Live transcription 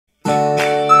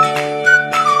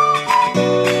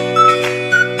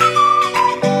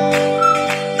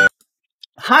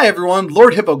Hi everyone,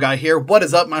 Lord Hippo Guy here. What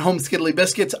is up, my home Skiddly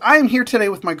Biscuits? I am here today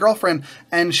with my girlfriend,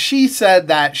 and she said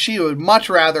that she would much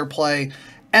rather play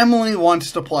Emily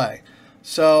Wants to Play.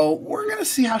 So we're gonna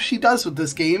see how she does with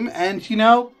this game, and you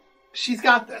know, she's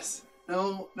got this.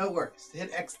 No worries.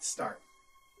 Hit X to start.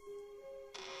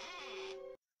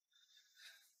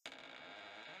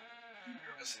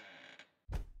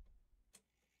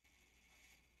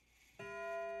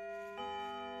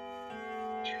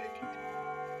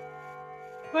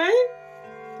 What?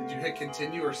 Did you hit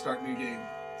continue or start new game?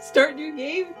 Start new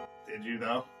game? Did you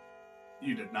though?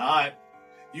 You did not.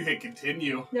 You hit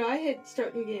continue. No, I hit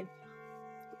start new game.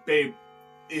 Babe,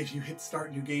 if you hit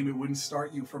start new game, it wouldn't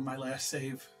start you from my last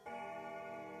save.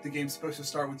 The game's supposed to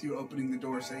start with you opening the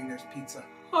door saying there's pizza.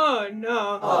 Oh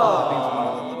no. That means one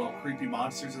of the little creepy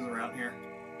monsters is around here.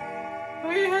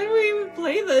 Wait, how do we even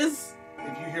play this?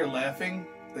 If you hear laughing,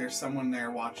 there's someone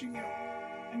there watching you.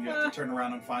 And you have to turn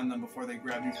around and find them before they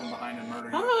grab you from behind and murder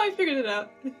you. Oh, I figured it out.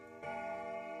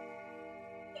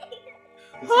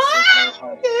 I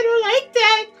don't like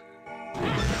that.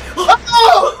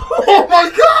 Oh my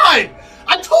god!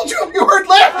 I told you if you heard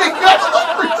laughing, you had to look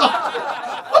for something!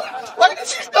 Why did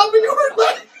you tell me you heard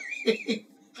laughing?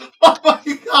 Oh my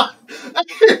god! I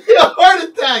gave me a heart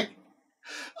attack!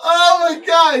 Oh my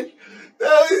god!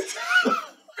 That was...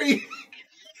 Are you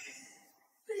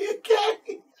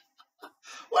okay?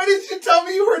 Why did you tell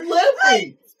me you heard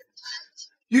laughing?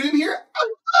 You didn't hear?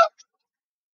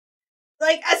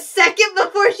 Like a second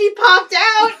before she popped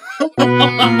out.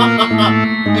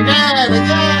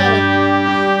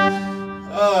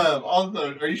 Again.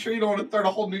 Also, are you sure you don't want to start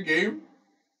a whole new game?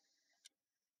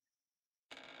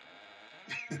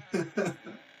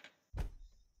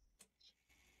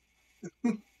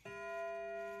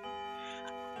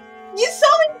 You so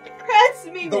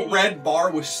impressed me. The red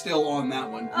bar was still on that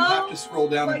one. You have to scroll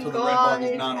down until the red bar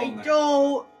is not on there.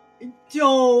 Don't.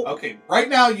 Okay, right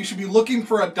now you should be looking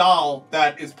for a doll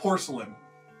that is porcelain.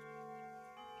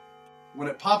 When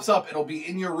it pops up, it'll be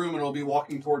in your room and it'll be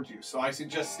walking towards you. So I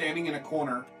suggest standing in a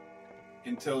corner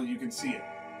until you can see it.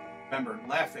 Remember,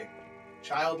 laughing.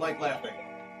 Childlike laughing.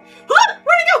 Where'd it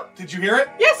go? Did you hear it?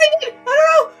 Yes, I did. I don't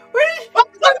know. Where did it? Oh,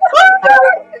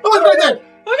 it's right there.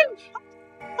 Okay.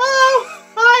 Oh,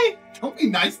 hi. Don't be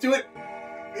nice to it.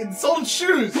 It sold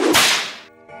shoes.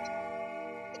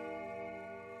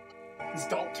 Just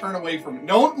don't turn away from it.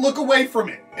 Don't look away from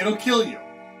it. It'll kill you.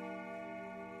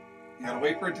 You gotta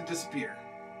wait for it to disappear.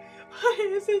 Why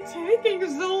is it taking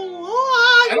so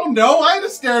long? I don't know. I had to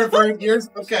stare at it for years.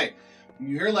 Okay. When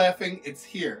you hear laughing, it's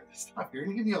here. Stop. You're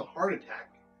gonna give me a heart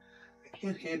attack. I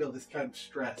can't handle this kind of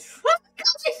stress. Oh my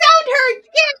God, my sound hurts.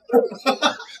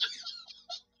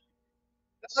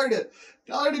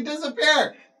 Tell her to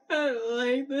disappear. I don't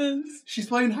like this. She's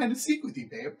playing hide and seek with you,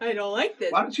 babe. I don't like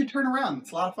this. Why don't you turn around?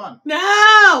 It's a lot of fun.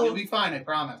 No! You'll be fine, I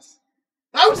promise.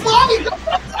 I was longing to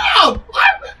turn around! Why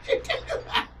would you do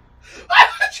that? Why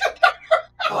would you turn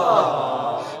around?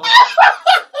 Oh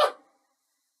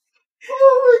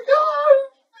my god!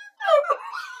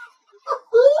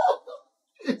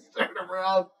 She's turned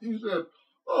around. You said,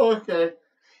 oh, okay.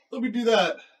 Let me do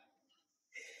that.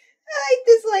 I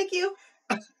dislike you.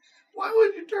 Why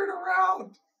would you turn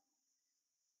around?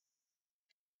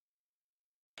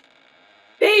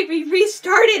 Babe, we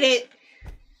restarted it.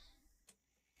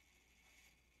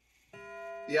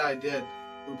 Yeah, I did.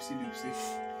 Oopsie doopsie.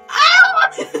 Ow!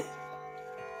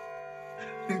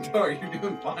 No, you're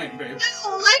doing fine, babe. I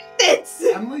don't like this.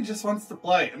 Emily just wants to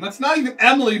play. And that's not even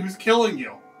Emily who's killing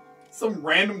you. It's some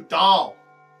random doll.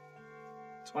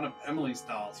 It's one of Emily's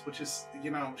dolls, which is,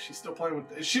 you know, she's still playing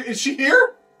with... Is she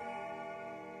here?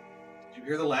 Did you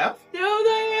hear the laugh? No, not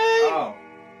yet. Oh.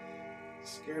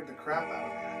 Scared the crap out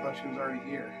of me. I thought she was already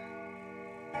here.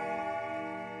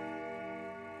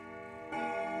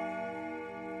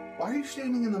 Why are you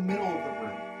standing in the middle of the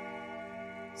room?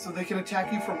 So they can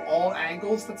attack you from all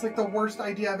angles? That's like the worst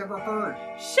idea I've ever heard.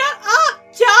 Shut up,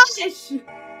 Josh!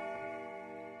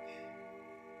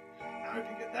 Now I have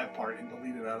to get that part and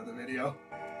delete it out of the video.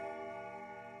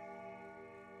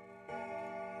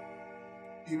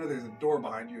 You know there's a door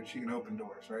behind you and she can open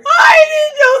doors, right? I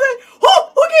didn't know that!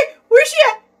 Oh, okay! Where's she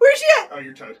at? Where's she at? Oh,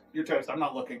 you're toast. You're toast. I'm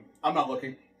not looking. I'm not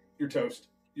looking. You're toast.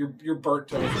 You're burnt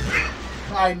toast.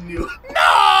 I knew it. No!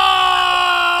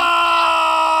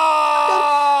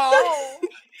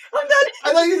 I'm done.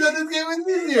 I thought you said this game was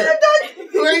easier. I'm done.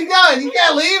 Where are you going? You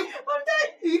can't leave. I'm done.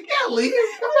 You can't leave.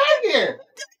 Come back here.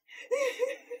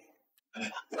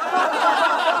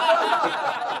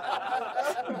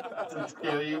 Does it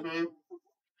scare you, babe?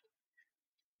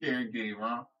 Scary game,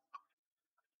 huh?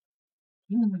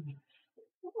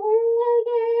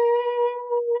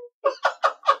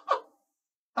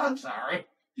 I'm sorry.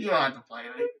 You don't have to play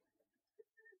me.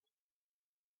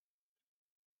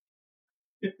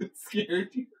 It scared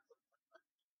you.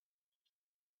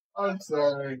 I'm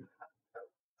sorry.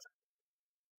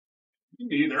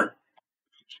 Neither.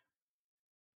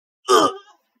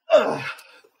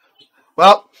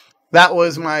 Well, that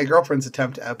was my girlfriend's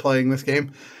attempt at playing this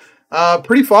game.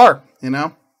 Pretty far, you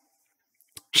know.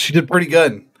 She did pretty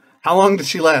good. How long did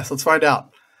she last? Let's find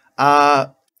out.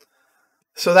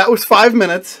 So that was 5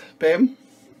 minutes, babe.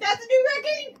 That's a new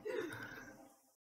record.